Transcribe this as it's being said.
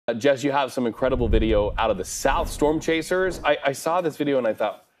Jess, you have some incredible video out of the South, storm chasers. I saw this video and I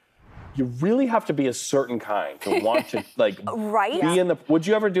thought, you really have to be a certain kind to want to be in the, would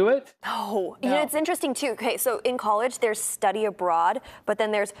you ever do it? No. You know, it's interesting too. Okay, so in college there's study abroad, but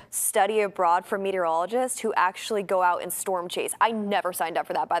then there's study abroad for meteorologists who actually go out and storm chase. I never signed up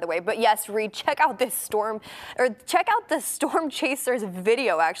for that, by the way, but yes, Reed, check out the storm chasers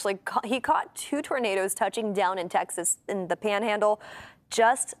video. Actually, he caught 2 tornadoes touching down in Texas in the Panhandle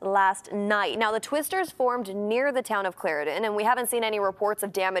just last night. Now, the twisters formed near the town of Clarendon, and we haven't seen any reports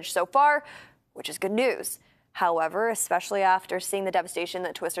of damage so far, which is good news. However, especially after seeing the devastation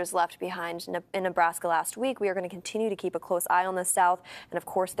that twisters left behind in Nebraska last week, we are going to continue to keep a close eye on the South and, of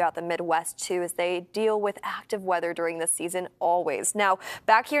course, throughout the Midwest, too, as they deal with active weather during this season always. Now,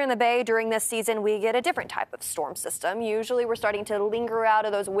 back here in the Bay during this season, we get a different type of storm system. Usually we're starting to linger out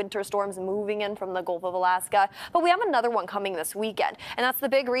of those winter storms moving in from the Gulf of Alaska, but we have another one coming this weekend. And that's the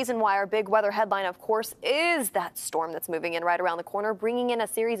big reason why our big weather headline, of course, is that storm that's moving in right around the corner, bringing in a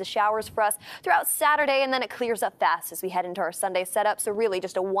series of showers for us throughout Saturday, and then it clears up fast as we head into our Sunday setup. So really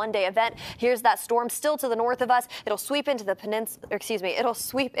just a one-day event. Here's that storm still to the north of us. It'll sweep into the it'll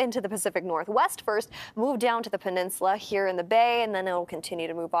sweep into the Pacific Northwest first, move down to the peninsula here in the Bay, and then it'll continue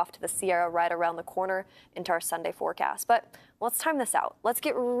to move off to the Sierra right around the corner into our Sunday forecast. But let's time this out. Let's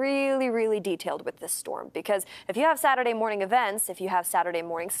get really detailed with this storm, because if you have Saturday morning events, if you have Saturday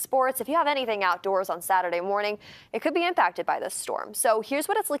morning sports, if you have anything outdoors on Saturday morning, it could be impacted by this storm. So here's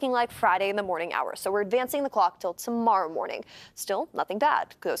what it's looking like Friday in the morning hours. So we're advancing the clock till tomorrow morning. Still nothing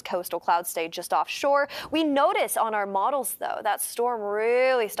bad. Those coastal clouds stay just offshore. We notice on our models, though, that storm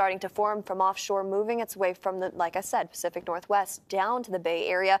really starting to form from offshore, moving its way from the, like I said, Pacific Northwest down to the Bay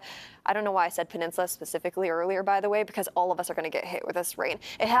Area. I don't know why I said peninsula specifically earlier, by the way, because all of us are going to get hit with this rain.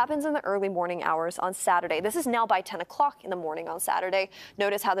 It happens in the early morning hours on Saturday. This is now by 10 o'clock in the morning on Saturday.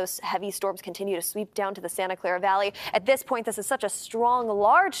 Notice how those heavy storms continue to sweep down to the Santa Clara Valley. At this point, this is such a strong,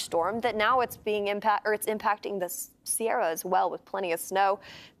 large storm that now it's impacting the Sierra as well, with plenty of snow.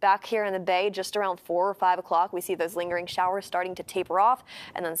 Back here in the Bay, just around 4 or 5 o'clock, we see those lingering showers starting to taper off,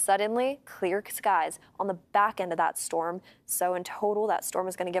 and then suddenly clear skies on the back end of that storm. So in total, that storm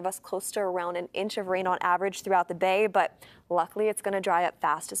is going to give us close to around an inch of rain on average throughout the Bay, but luckily it's going to dry up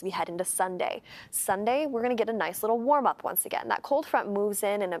fast as we head into Sunday. Sunday, we're going to get a nice little warm up once again. That cold front moves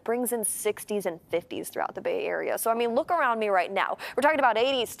in and it brings in 60s and 50s throughout the Bay Area. So I mean, look around me right now. We're talking about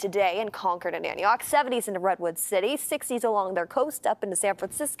 80s today in Concord and Antioch, 70s into Redwood City, 60s along their coast up into San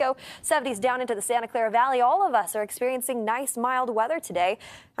Francisco, 70s down into the Santa Clara Valley. All of us are experiencing nice, mild weather today.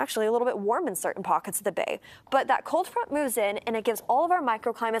 Actually, a little bit warm in certain pockets of the Bay. But that cold front moves in and it gives all of our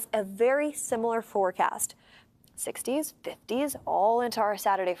microclimates a very similar forecast. 60s, 50s, all into our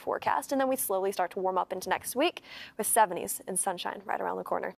Saturday forecast. And then we slowly start to warm up into next week with 70s and sunshine right around the corner.